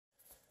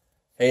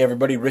Hey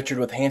everybody, Richard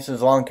with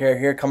Hanson's Lawn Care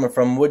here, coming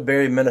from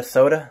Woodbury,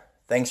 Minnesota.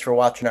 Thanks for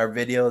watching our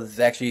video. This is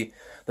actually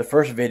the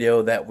first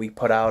video that we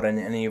put out in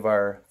any of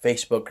our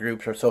Facebook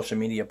groups or social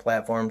media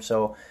platforms,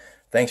 so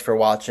thanks for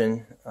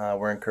watching.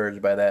 We're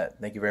encouraged by that.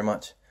 Thank you very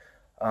much.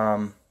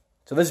 So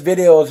this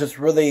video is just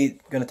really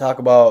going to talk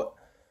about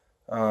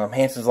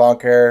Hanson's Lawn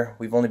Care.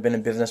 We've only been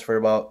in business for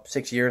about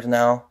 6 years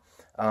now,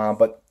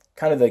 but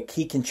kind of the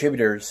key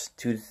contributors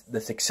to the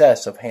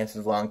success of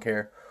Hanson's Lawn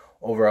Care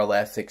over our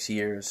last 6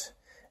 years.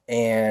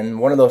 And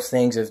one of those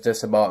things is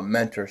just about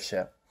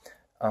mentorship.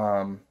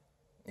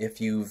 If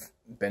you've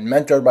been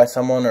mentored by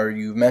someone or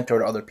you've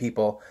mentored other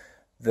people,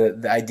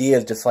 the idea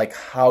is just like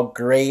how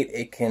great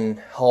it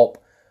can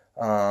help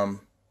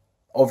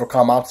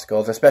overcome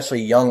obstacles,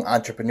 especially young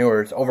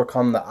entrepreneurs,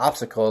 overcome the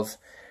obstacles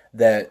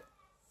that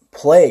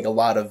plague a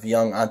lot of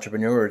young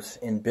entrepreneurs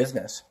in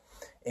business,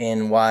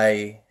 and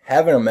why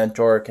having a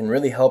mentor can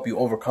really help you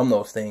overcome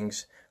those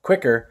things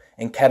quicker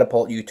and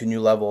catapult you to new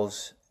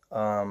levels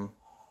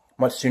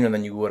much sooner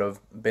than you would have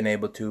been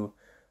able to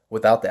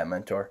without that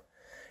mentor.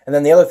 And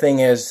then the other thing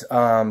is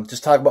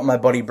just talk about my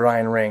buddy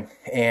Brian Ring.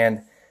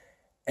 And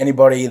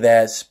anybody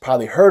that's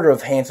probably heard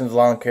of Hanson's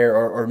Lawn Care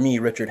or me,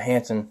 Richard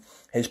Hanson,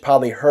 has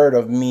probably heard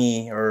of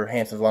me or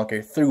Hanson's Lawn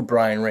Care through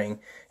Brian Ring.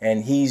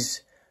 And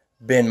he's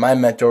been my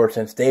mentor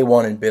since day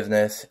one in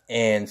business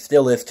and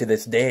still is to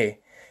this day.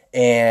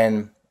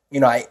 And,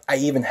 you know, I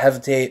even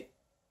hesitate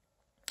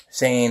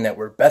saying that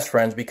we're best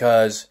friends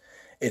because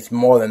it's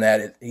more than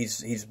that.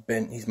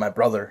 He's my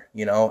brother,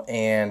 you know,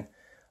 and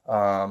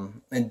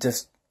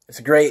just it's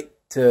great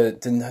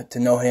to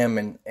know him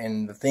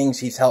and the things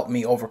he's helped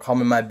me overcome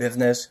in my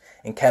business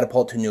and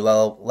catapult to new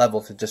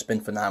levels has just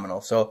been phenomenal.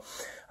 So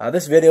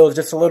this video is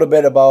just a little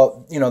bit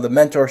about, you know, the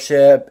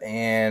mentorship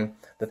and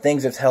the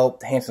things that's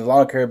helped Hanson's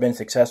Lawn Care been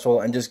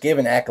successful, and just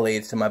giving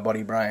accolades to my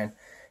buddy Brian,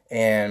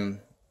 and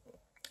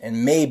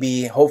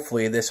maybe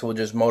hopefully this will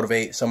just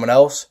motivate someone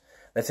else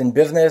that's in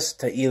business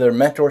to either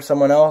mentor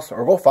someone else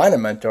or go find a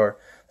mentor.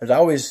 There's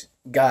always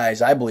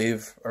guys, I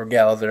believe, or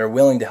gals that are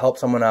willing to help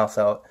someone else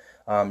out.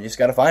 You just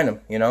got to find them,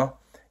 you know.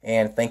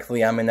 And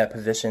thankfully, I'm in that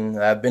position.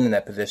 I've been in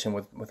that position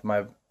with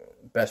my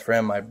best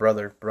friend, my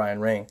brother, Brian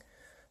Ring.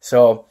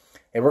 So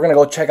we're going to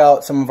go check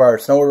out some of our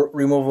snow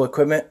removal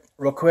equipment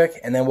real quick,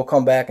 and then we'll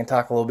come back and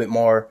talk a little bit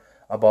more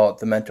about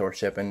the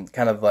mentorship and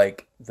kind of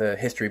like the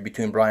history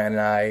between Brian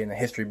and I, and the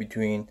history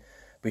between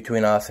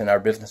us and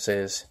our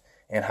businesses,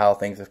 and how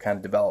things have kind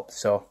of developed.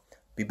 So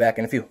be back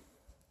in a few.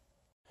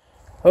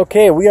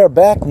 Okay, we are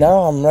back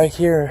now. I'm right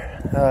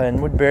here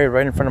in Woodbury,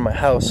 right in front of my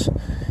house,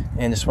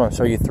 and just want to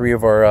show you three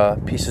of our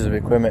pieces of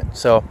equipment.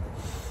 So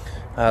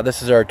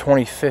this is our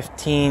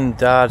 2015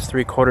 Dodge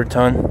 3/4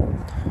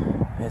 ton.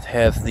 It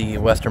has the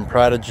Western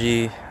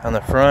Prodigy on the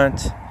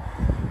front,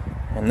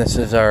 and this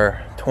is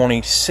our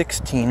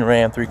 2016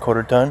 Ram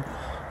 3/4 ton,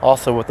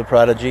 also with the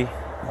Prodigy.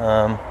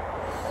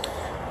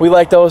 We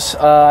like those.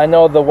 I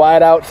know the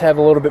wideouts have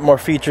a little bit more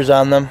features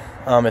on them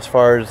as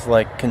far as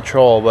like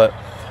control, but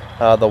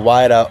the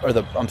wideout, or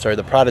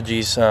the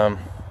Prodigy's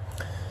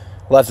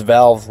less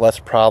valves, less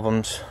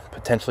problems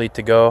potentially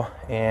to go.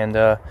 And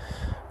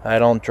I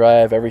don't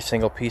drive every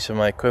single piece of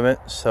my equipment,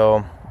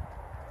 so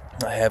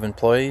I have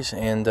employees,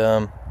 and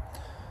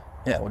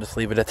yeah, we'll just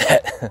leave it at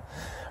that.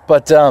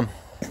 But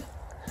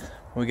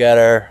we got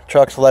our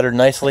trucks lettered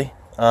nicely.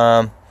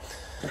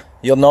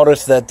 You'll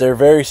notice that they're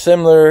very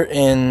similar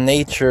in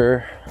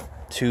nature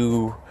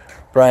to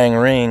Brian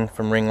Ring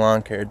from Ring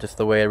Lawn Care, just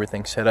the way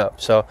everything's set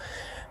up. So,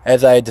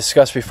 as I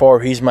discussed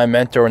before, he's my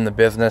mentor in the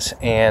business,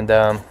 and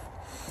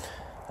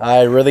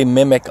I really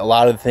mimic a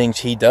lot of the things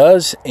he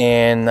does,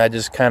 and I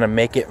just kind of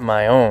make it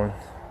my own.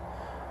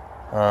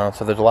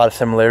 So there's a lot of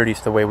similarities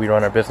to the way we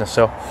run our business.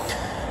 So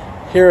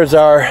here is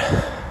our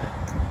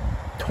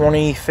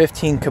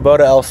 2015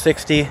 Kubota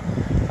L60.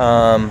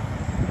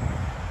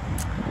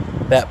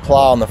 That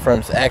plow on the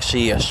front is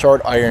actually a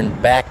short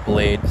iron back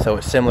blade, so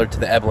it's similar to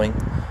the Ebling,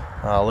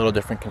 a little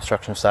different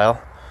construction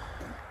style.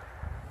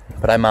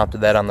 But I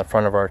mounted that on the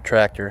front of our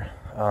tractor,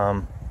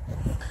 so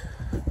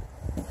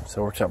it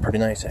works out pretty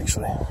nice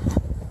actually.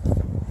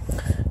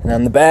 And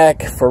on the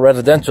back for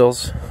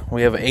residentials,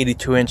 we have an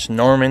 82-inch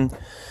Norman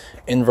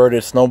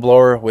inverted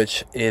snowblower,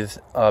 which is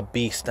a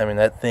beast. I mean,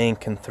 that thing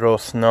can throw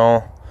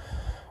snow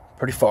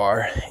pretty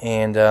far,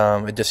 and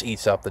it just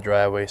eats up the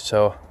driveway.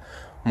 So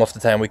most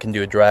of the time we can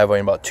do a driveway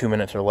in about 2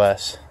 minutes or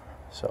less.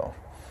 So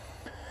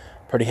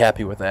pretty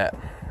happy with that.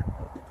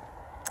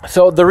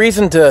 So the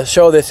reason to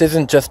show this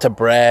isn't just to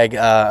brag.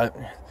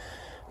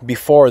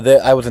 Before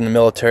that, I was in the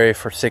military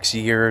for 6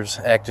 years,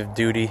 active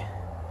duty,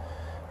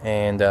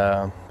 and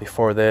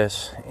before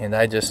this, and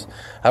I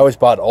always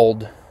bought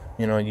old,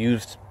 you know,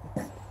 used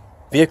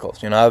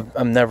vehicles. You know,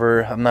 I'm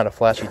not a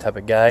flashy type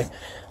of guy,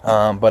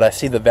 but I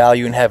see the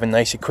value in having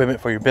nice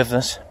equipment for your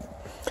business.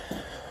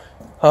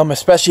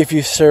 Especially if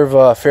you serve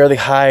a fairly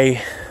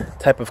high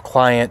type of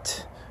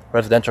client,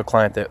 residential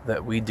client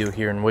that we do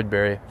here in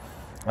Woodbury.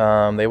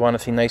 They want to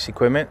see nice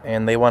equipment,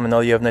 and they want to know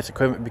you have nice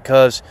equipment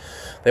because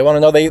they want to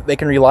know they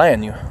can rely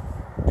on you.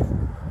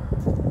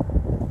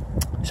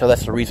 so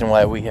that's the reason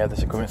why we have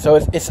this equipment. So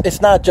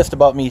it's not just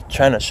about me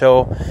trying to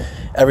show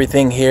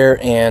everything here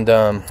and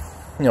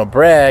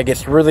brag.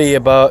 It's really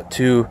about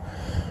to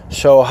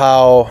show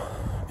how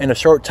in a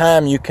short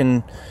time you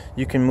can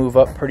move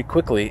up pretty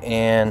quickly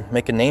and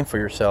make a name for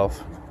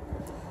yourself.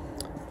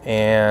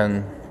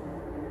 And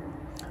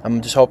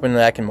I'm just hoping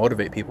that I can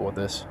motivate people with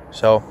this.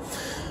 So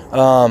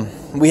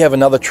we have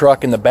another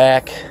truck in the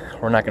back.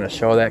 We're not going to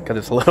show that because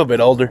it's a little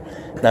bit older,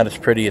 not as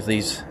pretty as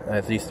these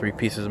three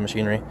pieces of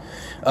machinery.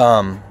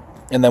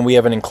 And then we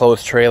have an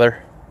enclosed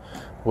trailer,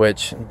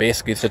 which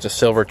basically is just a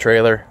silver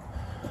trailer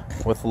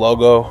with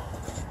logo,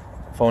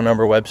 phone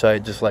number,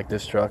 website, just like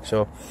this truck.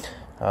 So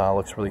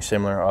looks really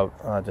similar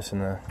just in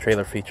the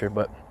trailer feature.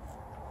 But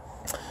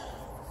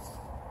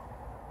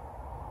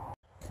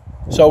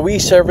so we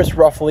service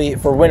roughly,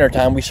 for winter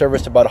time, we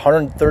serviced about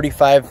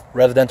 135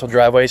 residential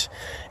driveways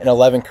and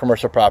 11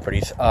 commercial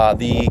properties.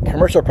 The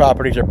commercial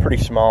properties are pretty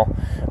small.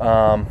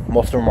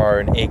 Most of them are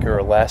an acre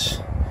or less.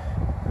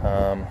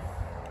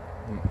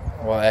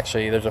 Well,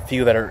 actually, there's a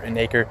few that are an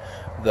acre.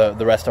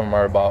 The rest of them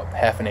are about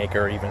half an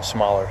acre or even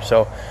smaller.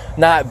 So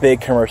not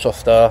big commercial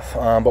stuff,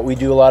 but we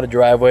do a lot of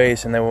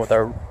driveways, and then with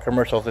our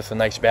commercials, it's a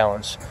nice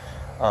balance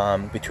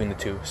between the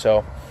two.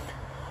 So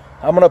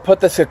I'm going to put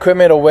this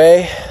equipment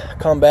away,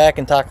 come back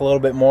and talk a little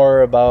bit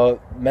more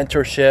about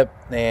mentorship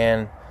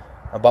and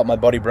about my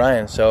buddy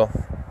Brian. So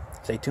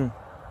stay tuned.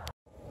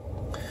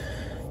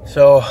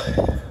 So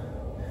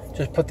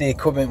just put the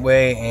equipment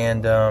away,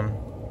 and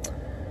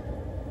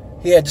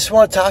yeah, just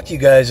want to talk to you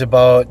guys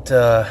about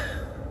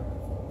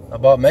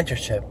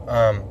mentorship.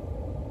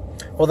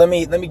 Well, let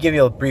me give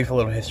you a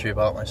little history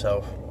about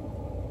myself.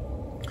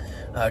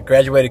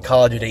 Graduated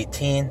college at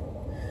 18.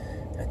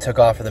 I took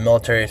off for the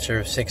military. I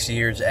served 6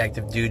 years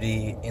active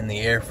duty in the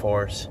Air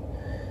Force.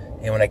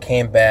 And when I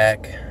came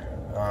back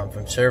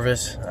from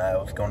service, I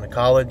was going to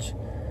college,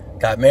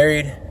 got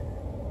married,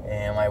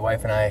 and my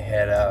wife and I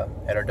had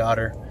our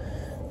daughter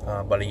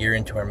about a year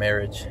into our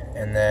marriage.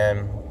 And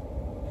then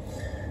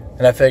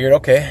I figured,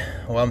 okay,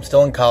 well, I'm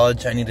still in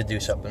college. I need to do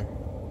something.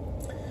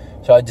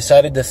 So I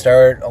decided to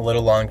start a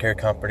little lawn care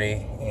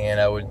company,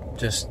 and I would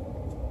just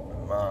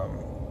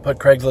put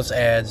Craigslist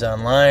ads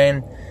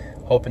online,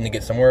 hoping to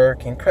get some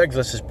work. And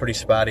Craigslist is pretty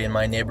spotty in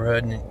my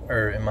neighborhood,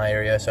 or in my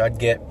area, so I'd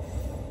get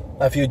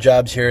a few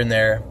jobs here and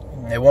there.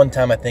 At one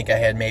time, I think I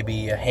had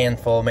maybe a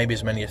handful, maybe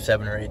as many as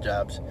 7 or 8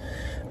 jobs.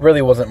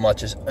 Really wasn't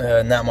much,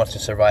 not much to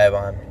survive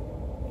on.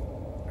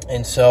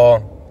 And so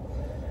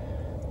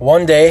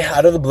one day,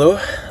 out of the blue,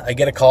 I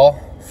get a call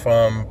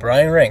from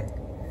Brian Ring.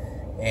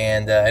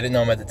 And I didn't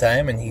know him at the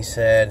time, and he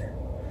said,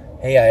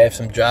 hey, I have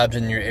some jobs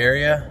in your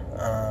area.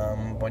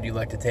 Would you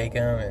like to take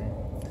them? And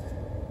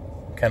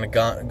kind of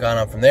gone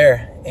on from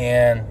there.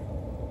 And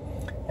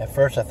at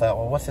first I thought,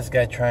 well, what's this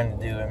guy trying to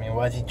do? I mean,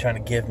 why is he trying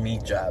to give me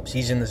jobs?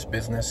 He's in this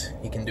business.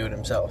 He can do it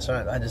himself.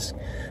 So I just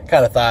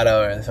kind of thought,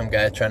 oh, some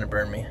guy trying to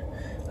burn me.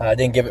 I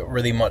didn't give it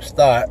really much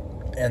thought.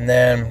 And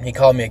then he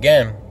called me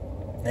again.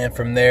 And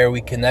from there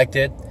we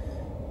connected.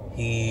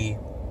 The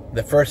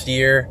first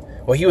year,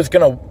 well, he was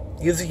gonna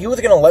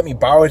let me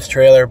borrow his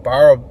trailer,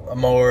 borrow a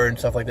mower and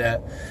stuff like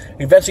that.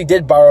 He eventually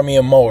did borrow me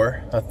a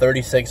mower, a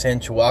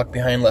 36-inch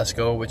walk-behind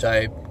Lesco, which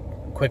I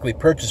quickly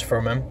purchased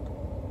from him.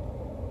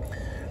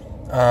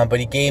 But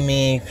he gave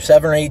me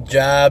 7 or 8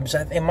 jobs.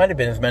 It might have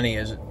been as many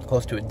as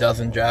close to a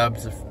dozen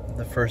jobs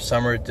the first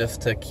summer,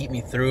 just to keep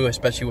me through,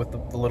 especially with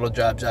the little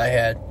jobs I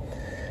had.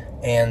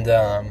 And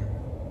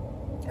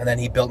then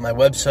he built my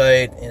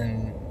website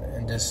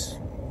and just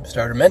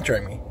started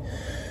mentoring me.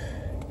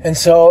 And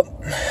so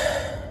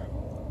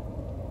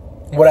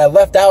what I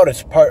left out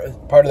as part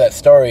of that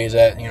story is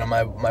that,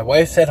 my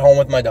wife's at home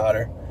with my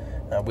daughter.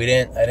 I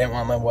didn't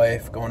want my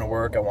wife going to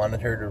work. I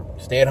wanted her to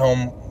stay at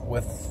home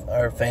with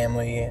our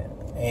family,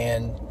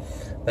 and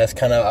that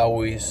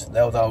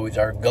was always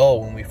our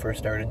goal when we first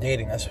started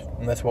dating.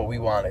 That's what we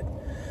wanted.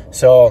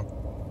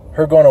 So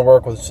her going to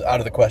work was out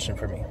of the question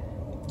for me.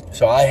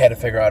 So I had to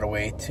figure out a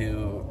way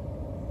to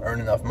earn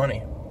enough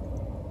money.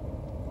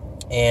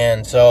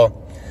 And so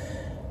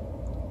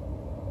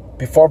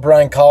before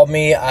Brian called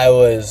me, I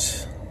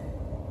was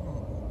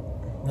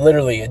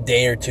literally a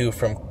day or two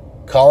from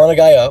calling a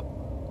guy up.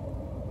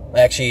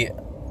 Actually,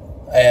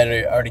 I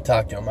had already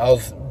talked to him. I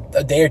was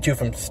a day or two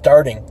from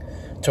starting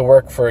to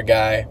work for a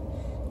guy,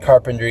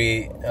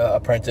 carpentry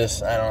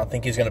apprentice. I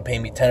think he's going to pay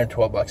me $10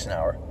 or $12 an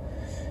hour,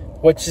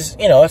 which is,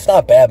 it's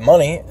not bad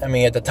money. I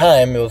mean, at the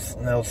time,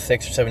 that was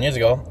 6 or 7 years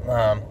ago.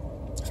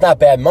 It's not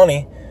bad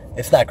money.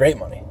 It's not great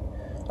money,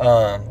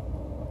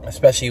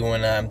 especially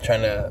when I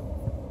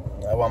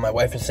want my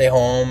wife to stay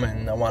home,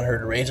 and I want her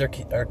to raise our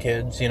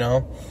kids,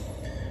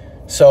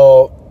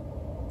 So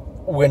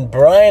when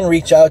Brian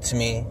reached out to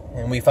me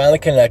and we finally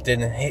connected,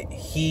 and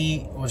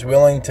he was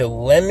willing to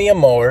lend me a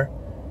mower,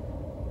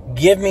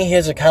 give me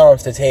his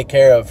accounts to take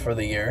care of for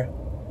the year,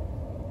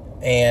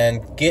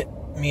 and get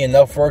me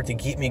enough work to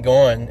keep me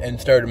going, and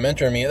started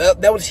mentoring me,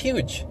 that was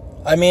huge.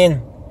 I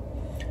mean,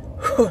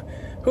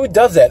 who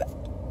does that?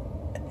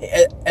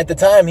 At the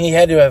time, he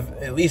had to have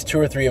at least 2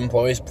 or 3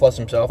 employees plus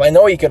himself. I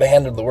know he could have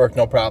handled the work,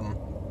 no problem.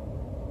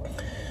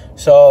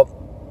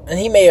 So, and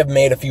he may have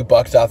made a few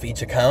bucks off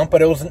each account,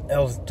 but it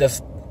was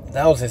just,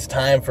 that was his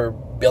time for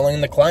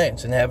billing the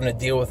clients and having to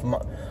deal with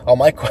all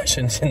my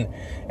questions and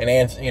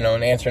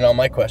answering all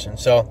my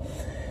questions. So,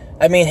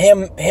 I mean,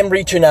 him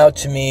reaching out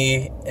to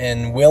me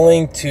and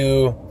willing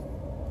to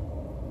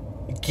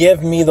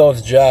give me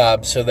those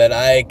jobs so that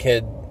I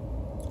could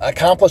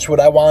accomplish what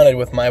I wanted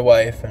with my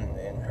wife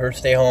and her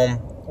stay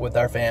home with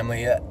our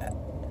family.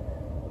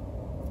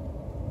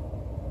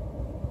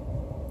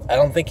 I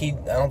don't think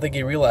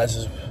he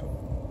realizes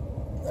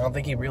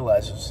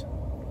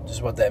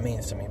just what that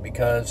means to me,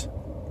 because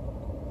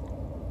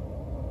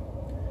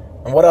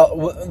and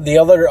the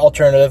other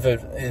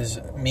alternative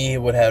is me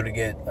would have to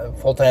get a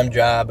full-time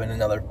job and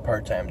another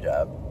part-time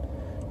job,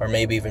 or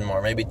maybe even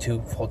more, maybe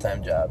 2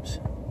 full-time jobs.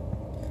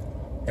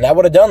 And I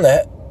would have done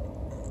that,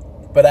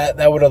 but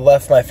that would have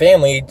left my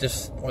family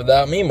just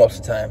without me most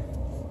of the time.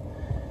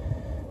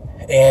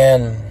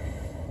 And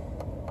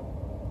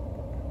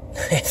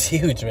it's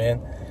huge,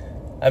 man.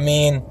 I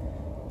mean,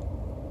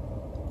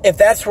 if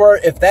that's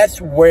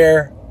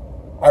where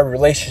our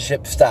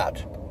relationship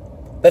stopped,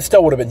 that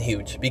still would have been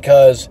huge,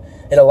 because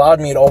it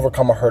allowed me to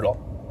overcome a hurdle.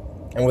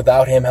 And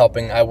without him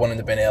helping, I wouldn't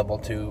have been able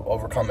to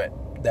overcome it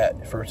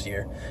that first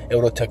year. It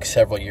would have took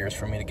several years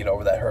for me to get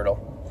over that hurdle.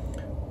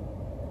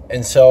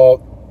 And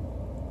so,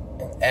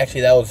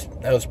 actually, that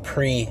was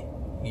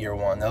pre-year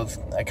 1.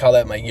 I call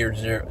that my year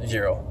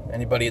zero.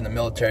 Anybody in the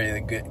military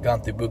that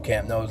gone through boot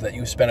camp knows that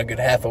you spend a good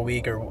half a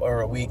week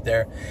or a week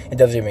there. It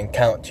doesn't even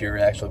count to your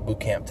actual boot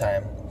camp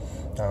time.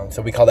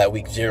 So we call that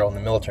week 0 in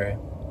the military.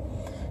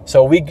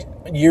 So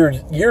year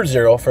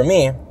 0 for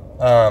me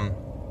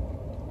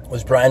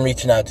was Brian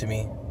reaching out to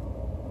me,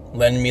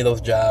 lending me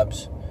those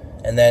jobs,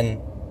 and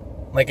then,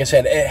 like I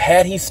said,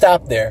 had he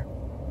stopped there,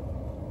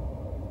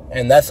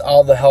 and that's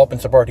all the help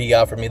and support he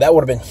got from me, that would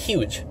have been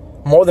huge,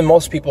 more than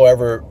most people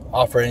ever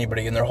offer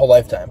anybody in their whole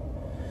lifetime.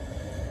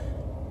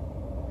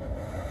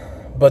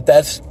 But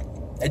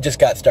it just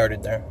got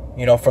started there.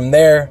 From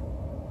there,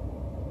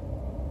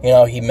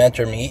 he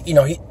mentored me.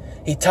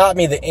 He taught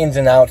me the ins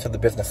and outs of the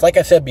business. Like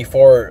I said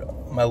before,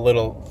 my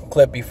little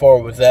clip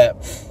before was that,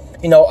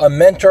 a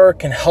mentor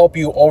can help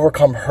you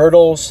overcome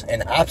hurdles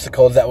and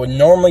obstacles that would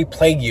normally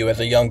plague you as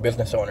a young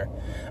business owner.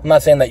 I'm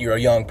not saying that you're a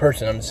young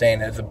person. I'm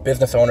saying as a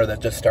business owner that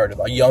just started,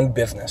 a young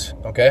business,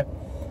 okay?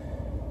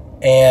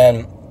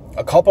 And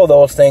a couple of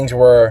those things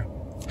were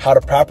how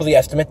to properly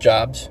estimate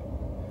jobs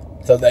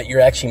so that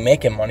you're actually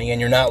making money and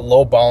you're not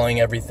lowballing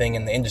everything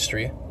in the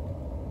industry,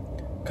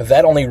 because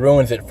that only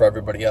ruins it for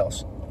everybody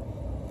else.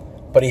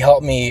 But he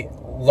helped me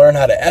learn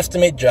how to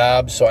estimate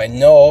jobs so I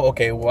know,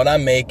 okay, what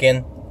I'm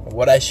making,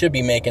 what I should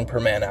be making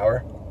per man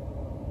hour.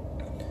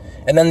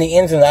 And then the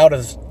ins and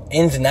outs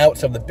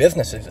of the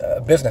business.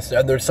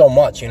 There's so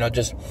much,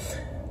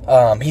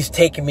 he's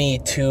taken me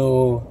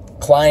to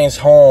clients'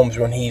 homes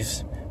when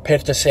he's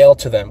pitched a sale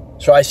to them.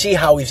 So I see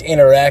how he's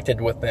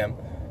interacted with them.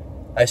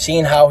 I've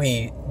seen how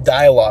he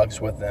dialogues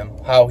with them,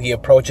 how he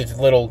approaches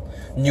little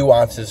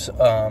nuances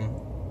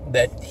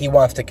that he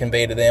wants to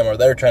convey to them or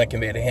they're trying to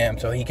convey to him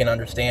so he can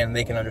understand and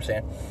they can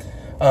understand.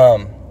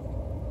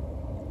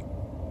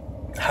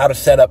 How to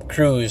set up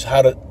crews,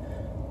 I've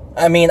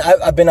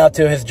been out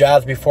to his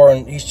jobs before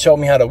and he showed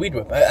me how to weed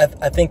whip.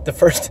 I think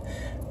it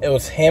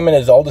was him and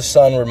his oldest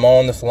son were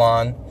mowing this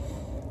lawn,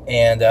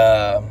 and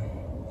I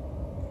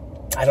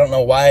don't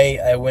know why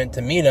I went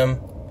to meet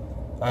him,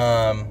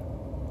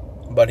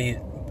 but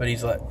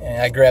he's like,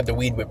 I grabbed a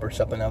weed whip or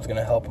something. I was going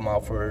to help him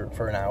out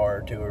for an hour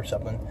or 2 or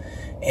something,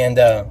 and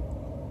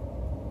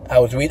I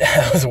was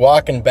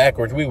walking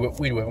backwards weed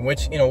whipping,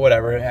 which,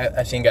 whatever.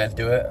 I've seen guys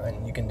do it,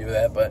 and you can do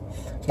that, but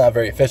it's not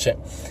very efficient.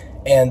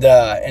 And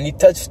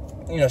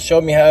he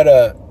showed me how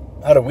to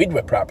weed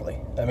whip properly.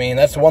 I mean,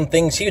 that's one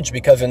thing's huge,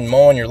 because in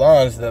mowing your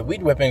lawns, the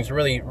weed whipping is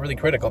really, really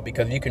critical,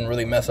 because you can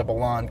really mess up a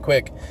lawn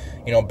quick,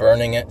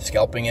 burning it,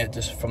 scalping it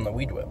just from the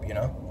weed whip,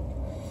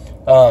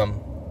 How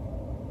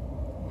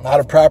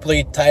to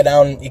properly tie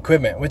down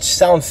equipment, which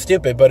sounds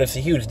stupid, but it's a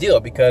huge deal,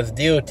 because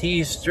DOT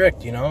is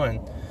strict, and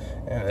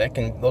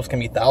those can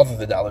be thousands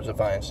of dollars of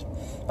fines.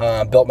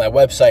 Built my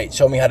website,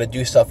 showed me how to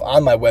do stuff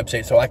on my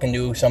website so I can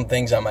do some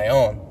things on my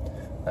own.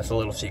 That's a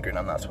little secret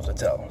I'm not supposed to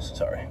tell,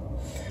 sorry.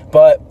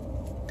 But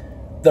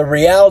the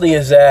reality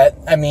is that,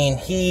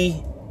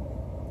 he,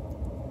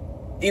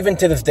 even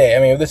to this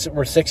day,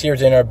 we're 6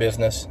 years in our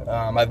business.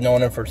 I've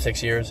known him for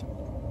 6 years.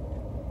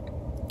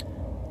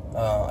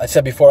 I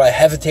said before, I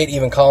hesitate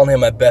even calling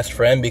him my best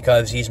friend,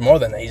 because he's more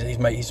than that.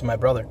 He's my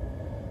brother.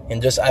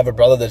 And I have a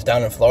brother that's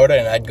down in Florida,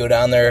 and I'd go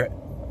down there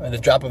at the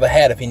drop of a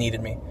hat if he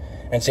needed me.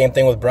 And same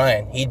thing with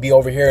Brian. He'd be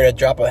over here at a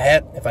drop of a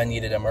hat if I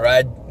needed him, or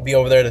I'd be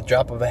over there at a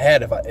drop of a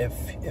hat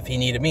if he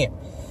needed me.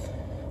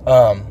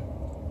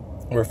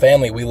 We're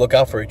family. We look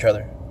out for each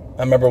other.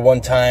 I remember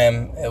one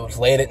time, it was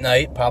late at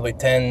night, probably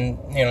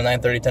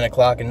 9:30, 10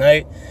 o'clock at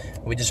night.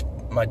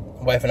 My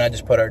wife and I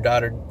just put our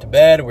daughter to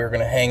bed. We were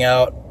going to hang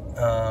out,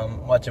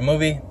 watch a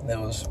movie. It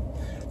was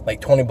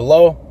like 20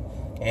 below.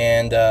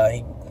 And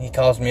he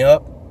calls me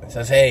up and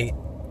says, "Hey,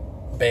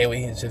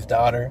 Bailey," is his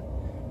daughter.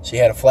 She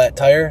had a flat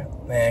tire.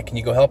 man, can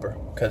you go help her?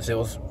 Because it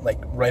was like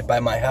right by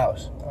my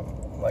house.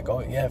 I'm like,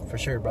 oh yeah, for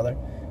sure, brother.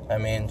 I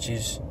mean,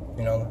 she's,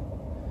 you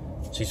know,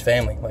 she's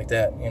family like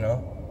that, you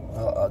know.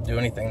 I'll do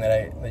anything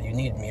that you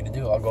need me to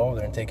do. I'll go over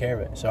there and take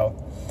care of it. So,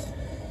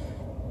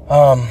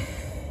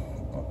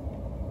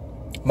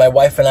 my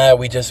wife and I,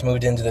 we just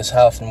moved into this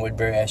house in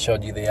Woodbury. I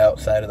showed you the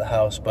outside of the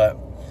house, but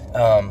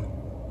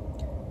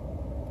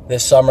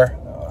this summer,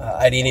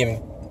 I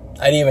didn't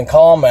even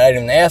call him. I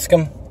didn't even ask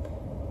him.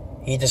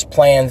 He just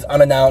plans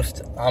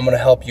unannounced, I'm going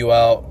to help you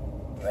out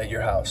at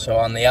your house. So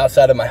on the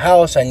outside of my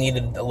house, I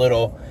needed a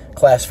little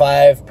class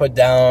 5 put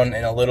down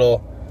and a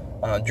little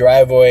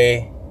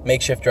driveway,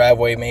 makeshift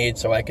driveway made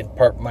so I could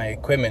park my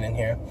equipment in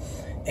here.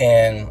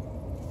 And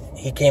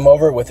he came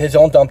over with his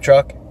own dump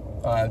truck,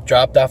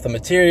 dropped off the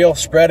material,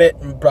 spread it,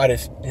 brought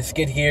his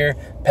skid here,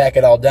 pack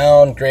it all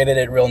down, graded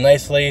it real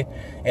nicely.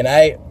 And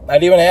I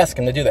didn't even ask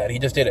him to do that. He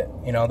just did it.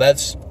 You know,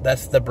 that's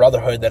the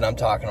brotherhood that I'm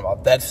talking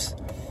about. That's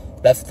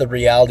the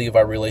reality of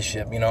our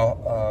relationship, you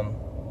know.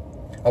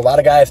 A lot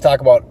of guys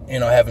talk about, you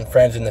know, having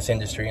friends in this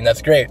industry, and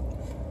that's great.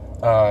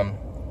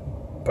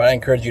 But I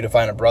encourage you to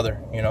find a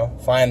brother, you know.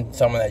 Find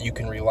someone that you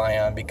can rely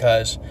on,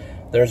 because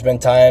there's been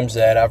times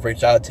that I've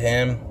reached out to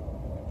him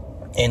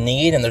in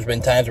need, and there's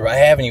been times where I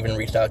haven't even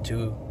reached out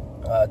to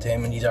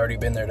him, and he's already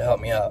been there to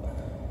help me out.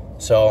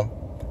 So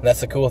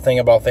that's the cool thing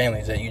about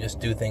families, that you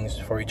just do things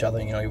for each other,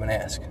 and you don't even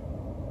ask.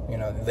 You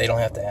know, they don't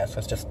have to ask.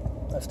 That's just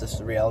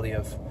the reality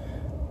of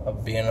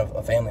being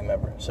a family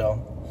member.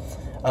 So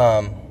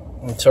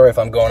I'm sorry if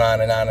I'm going on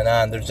and on and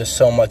on. There's just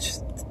so much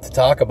to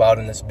talk about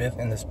in this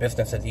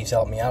business that he's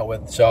helped me out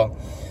with. So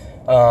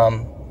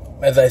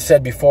as I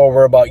said before,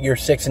 we're about year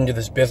 6 into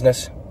this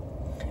business,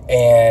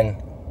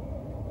 and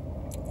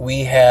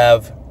we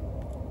have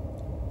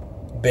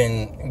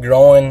been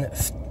growing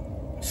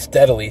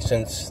steadily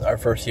since our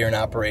first year in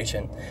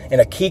operation.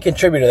 And a key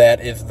contributor to that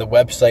is the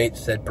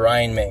websites that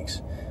Brian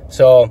makes.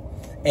 So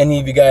any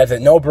of you guys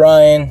that know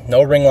Brian,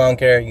 know Ring Lawn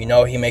Care, you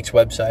know he makes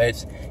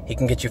websites. He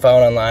can get you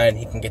found online.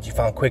 He can get you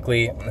found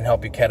quickly and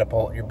help you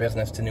catapult your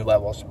business to new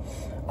levels.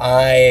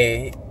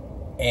 I,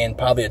 and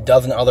probably a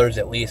dozen others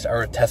at least,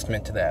 are a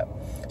testament to that.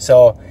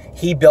 So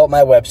he built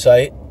my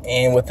website,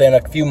 and within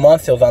a few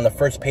months it was on the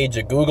first page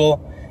of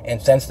Google. And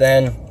since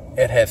then,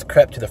 it has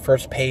crept to the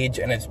first page,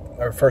 and it's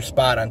our first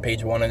spot on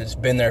page 1, and it's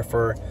been there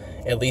for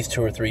at least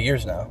 2 or 3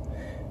 years now.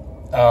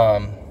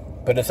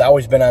 But it's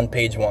always been on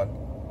page 1.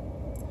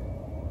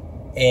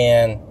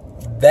 And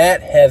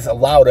that has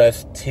allowed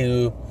us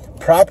to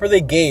properly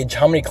gauge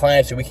how many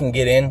clients that we can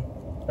get in,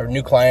 or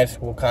new clients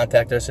will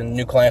contact us, and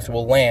new clients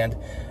will land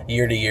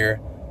year to year.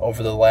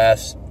 Over the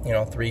last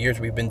 3 years,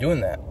 we've been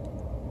doing that.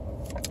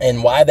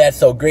 And why that's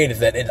so great is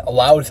that it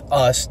allows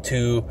us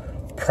to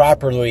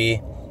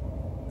properly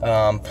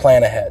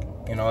plan ahead.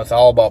 You know, it's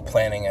all about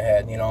planning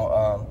ahead.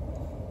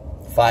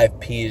 5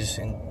 P's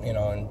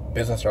in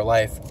business or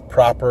life: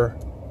 proper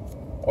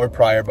or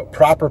prior, but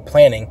proper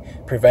planning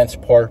prevents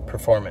poor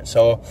performance.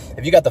 So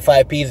if you got the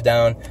 5 P's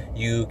down,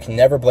 you can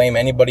never blame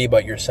anybody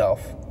but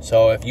yourself.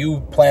 So if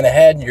you plan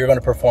ahead, you're going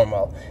to perform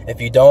well.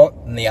 If you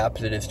don't, then the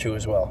opposite is true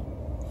as well.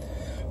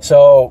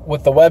 So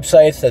with the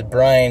websites that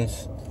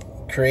Brian's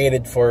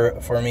created for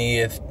me,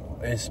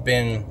 it's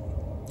been,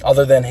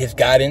 other than his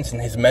guidance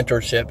and his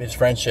mentorship, his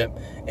friendship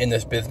in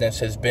this business,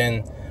 has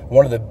been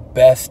one of the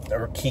best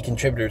or key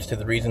contributors to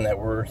the reason that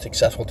we're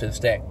successful to this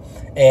day.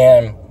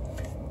 And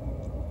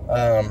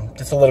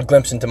just a little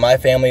glimpse into my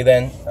family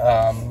then.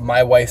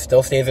 My wife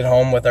still stays at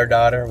home with our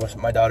daughter.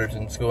 My daughter's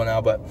in school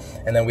now,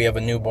 and then we have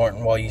a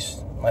newborn. Well,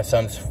 my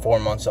son's 4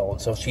 months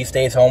old, so she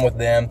stays home with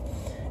them,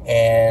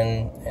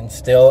 and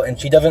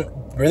she doesn't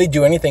really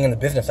do anything in the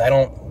business. I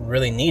don't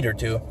really need her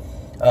to.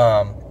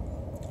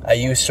 I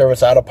use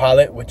Service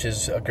Autopilot, which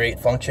is a great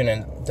function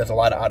and does a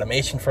lot of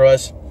automation for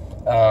us.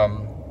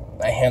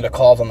 I handle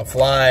calls on the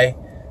fly.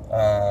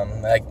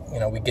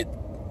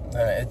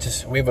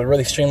 We have a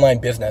really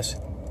streamlined business.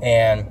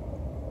 And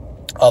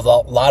of a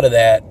lot of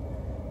that,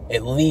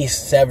 at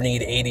least 70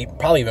 to 80,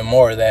 probably even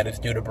more of that is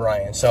due to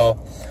Brian. So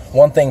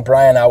one thing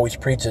Brian always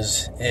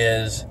preaches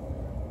is,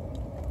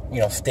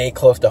 stay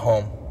close to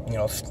home.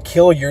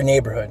 Kill your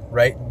neighborhood,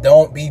 right?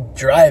 Don't be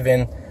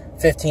driving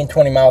 15,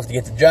 20 miles to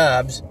get to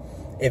jobs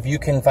if you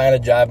can find a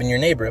job in your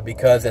neighborhood.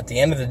 Because at the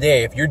end of the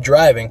day, if you're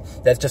driving,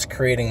 that's just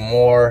creating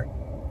more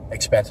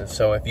expenses.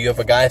 So if you have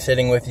a guy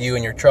sitting with you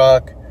in your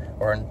truck,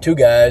 or 2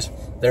 guys,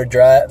 they're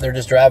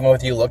just driving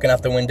with you, looking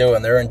out the window,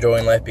 and they're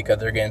enjoying life because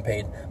they're getting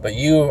paid. But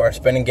you are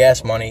spending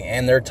gas money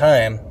and their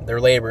time,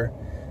 their labor,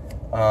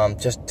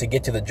 just to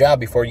get to the job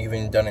before you've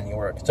even done any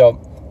work.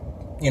 So,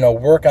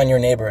 work on your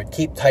neighborhood.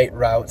 Keep tight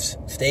routes.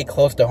 Stay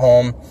close to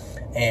home,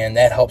 and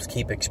that helps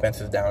keep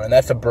expenses down. And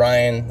that's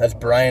Brian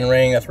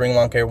Ring. That's Ring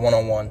Lawn Care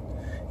 101.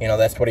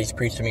 That's what he's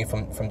preached to me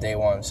from day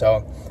one.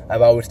 So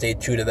I've always stayed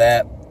true to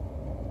that,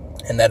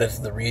 and that is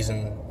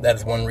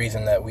one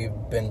reason that we've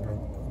been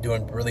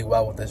doing really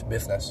well with this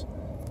business.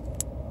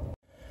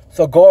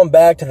 So going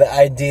back to the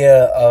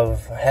idea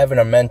of having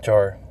a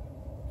mentor,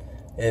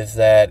 is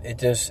that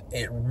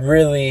it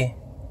really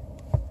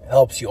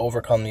helps you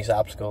overcome these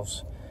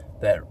obstacles.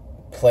 that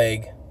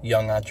plague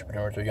young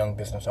entrepreneurs or young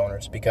business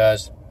owners,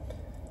 because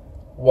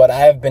what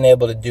I've been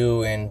able to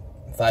do in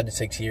 5 to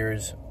 6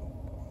 years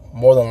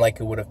more than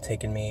likely would have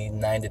taken me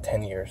 9 to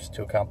 10 years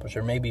to accomplish,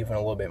 or maybe even a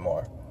little bit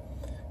more.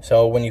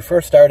 So when you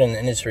first start in the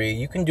industry,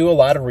 you can do a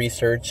lot of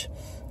research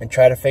and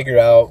try to figure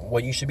out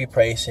what you should be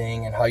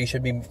pricing and how you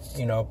should be,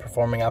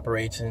 performing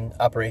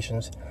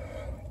operations.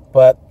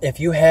 But if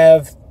you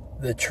have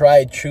the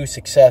tried true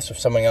success of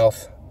someone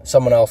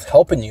else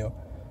helping you,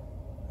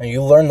 and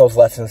you learn those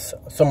lessons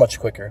so much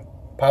quicker,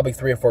 probably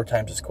 3 or 4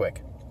 times as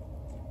quick.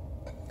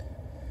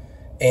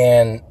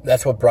 And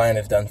that's what Brian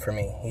has done for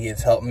me. He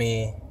has helped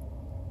me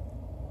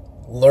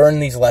learn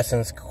these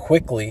lessons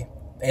quickly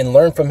and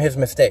learn from his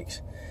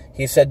mistakes.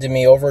 He said to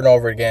me over and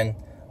over again,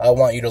 I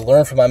want you to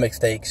learn from my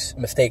mistakes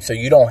so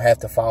you don't have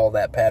to follow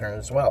that pattern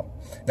as well.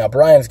 Now,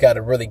 Brian's got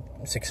a really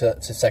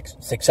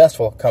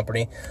successful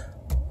company,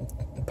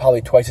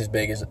 probably twice as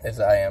big as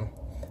I am.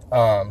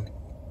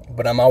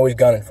 But I'm always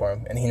gunning for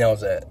him, and he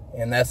knows that.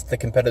 And that's the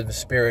competitive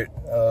spirit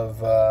of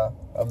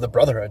the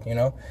brotherhood,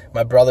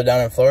 My brother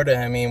down in Florida,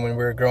 when we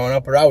were growing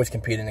up, we're always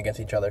competing against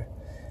each other.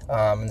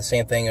 And the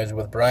same thing is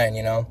with Brian,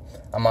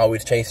 I'm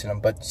always chasing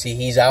him. But see,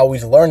 he's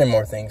always learning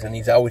more things, and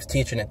he's always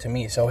teaching it to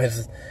me. So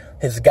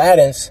his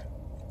guidance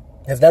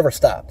has never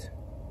stopped.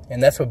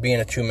 And that's what being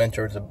a true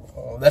mentor is.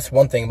 That's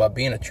one thing about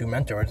being a true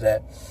mentor, is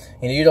that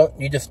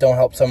you just don't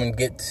help someone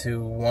get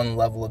to one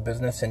level of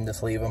business and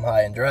just leave them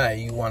high and dry.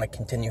 You want to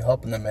continue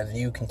helping them as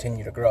you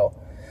continue to grow.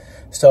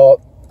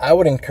 So I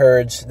would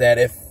encourage that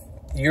if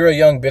you're a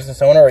young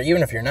business owner, or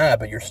even if you're not,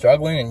 but you're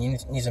struggling and you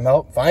need some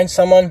help, find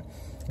someone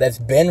that's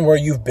been where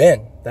you've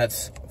been,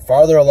 that's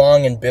farther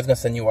along in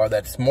business than you are,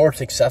 that's more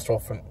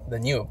successful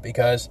than you,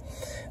 because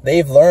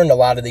they've learned a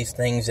lot of these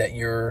things that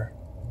you're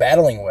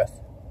battling with,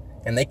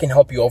 and they can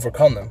help you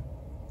overcome them.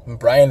 And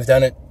Brian's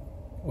done it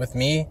with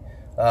me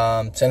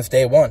since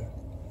day one,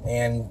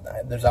 and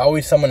there's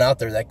always someone out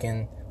there that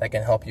can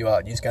help you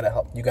out. You just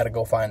gotta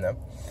go find them.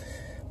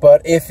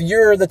 But if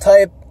you're the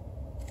type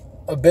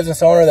of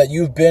business owner that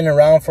you've been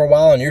around for a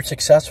while and you're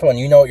successful and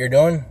you know what you're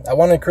doing, I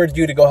want to encourage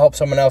you to go help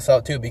someone else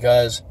out too,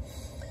 because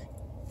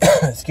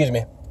excuse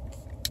me,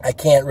 I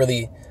can't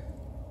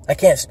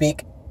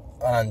speak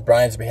on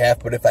Brian's behalf,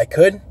 but if I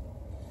could,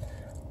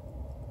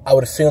 I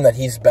would assume that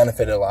he's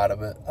benefited a lot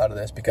out of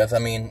this, because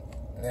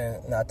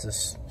not to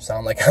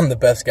sound like I'm the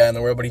best guy in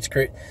the world, but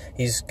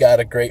he's got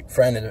a great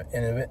friend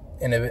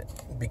in it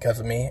because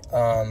of me,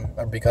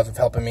 or because of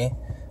helping me.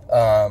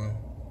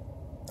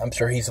 I'm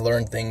sure he's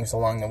learned things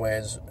along the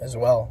way as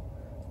well,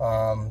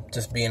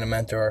 just being a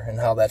mentor and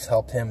how that's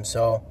helped him.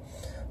 So,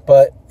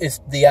 but it's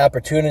the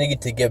opportunity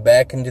to get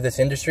back into this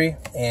industry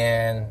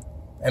and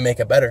make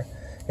it better,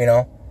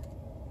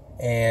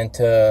 and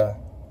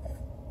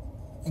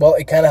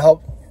it kind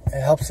of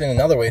helps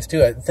in other ways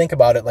too. Think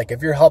about it, like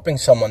if you're helping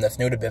someone that's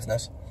new to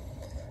business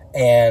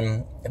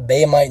and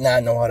they might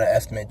not know how to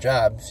estimate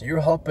jobs,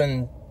 you're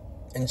helping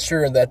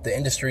ensure that the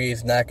industry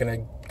is not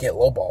going to get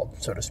lowballed,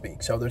 so to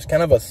speak. So there's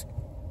kind of a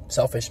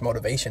selfish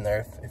motivation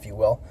there, if you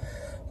will.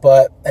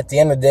 But at the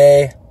end of the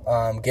day,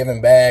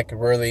 giving back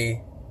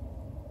really,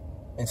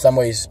 in some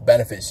ways,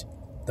 benefits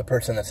the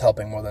person that's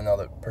helping more than the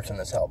other person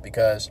that's helped,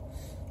 because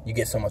you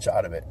get so much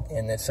out of it.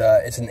 And it's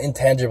an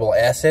intangible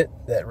asset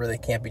that really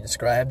can't be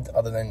described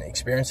other than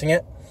experiencing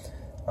it.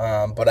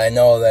 But I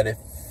know that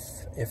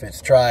if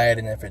it's tried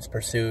and if it's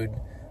pursued,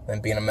 then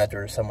being a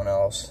mentor to someone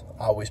else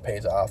always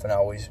pays off and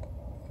always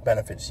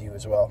benefits you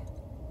as well.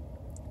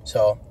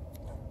 So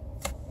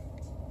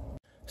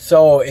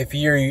if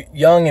you're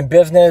young in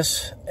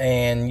business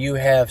and you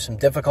have some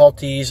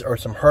difficulties or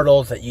some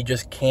hurdles that you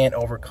just can't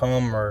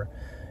overcome, or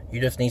you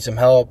just need some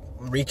help,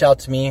 reach out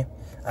to me.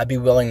 I'd be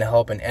willing to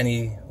help in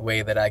any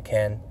way that I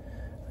can.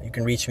 You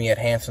can reach me at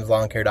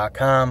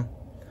hansonslawn.com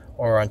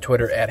or on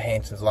Twitter at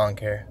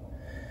hansonslawn.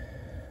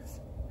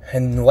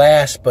 And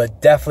last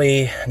but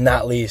definitely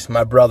not least,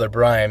 my brother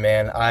Brian,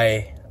 man,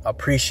 I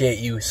appreciate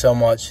you so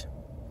much.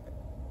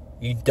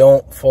 You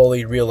don't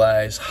fully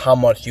realize how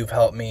much you've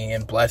helped me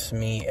and blessed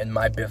me in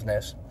my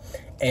business.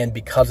 And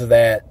because of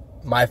that,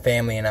 my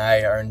family and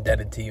I are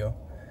indebted to you.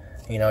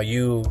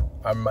 You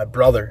are my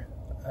brother.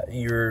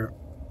 You're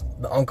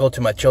the uncle to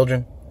my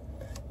children.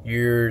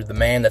 You're the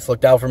man that's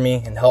looked out for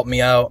me and helped me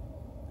out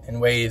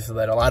in ways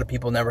that a lot of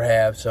people never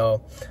have.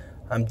 So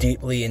I'm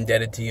deeply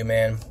indebted to you,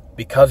 man.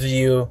 Because of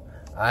you,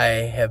 I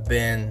have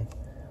been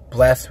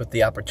blessed with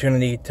the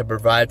opportunity to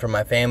provide for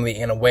my family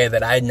in a way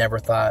that I never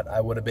thought I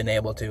would have been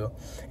able to.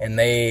 And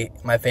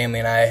my family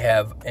and I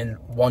have a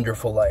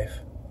wonderful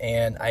life.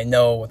 And I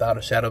know without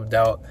a shadow of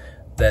doubt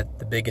that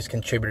the biggest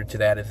contributor to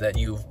that is that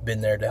you've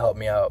been there to help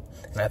me out.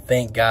 And I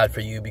thank God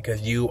for you,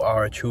 because you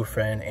are a true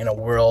friend in a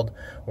world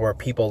where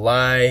people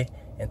lie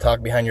and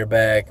talk behind your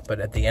back.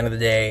 But at the end of the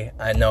day,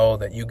 I know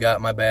that you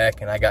got my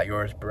back and I got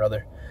yours,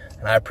 brother.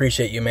 And I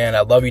appreciate you, man.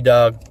 I love you,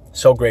 dog.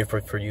 So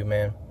grateful for you,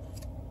 man.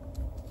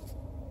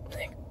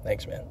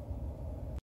 Thanks, man.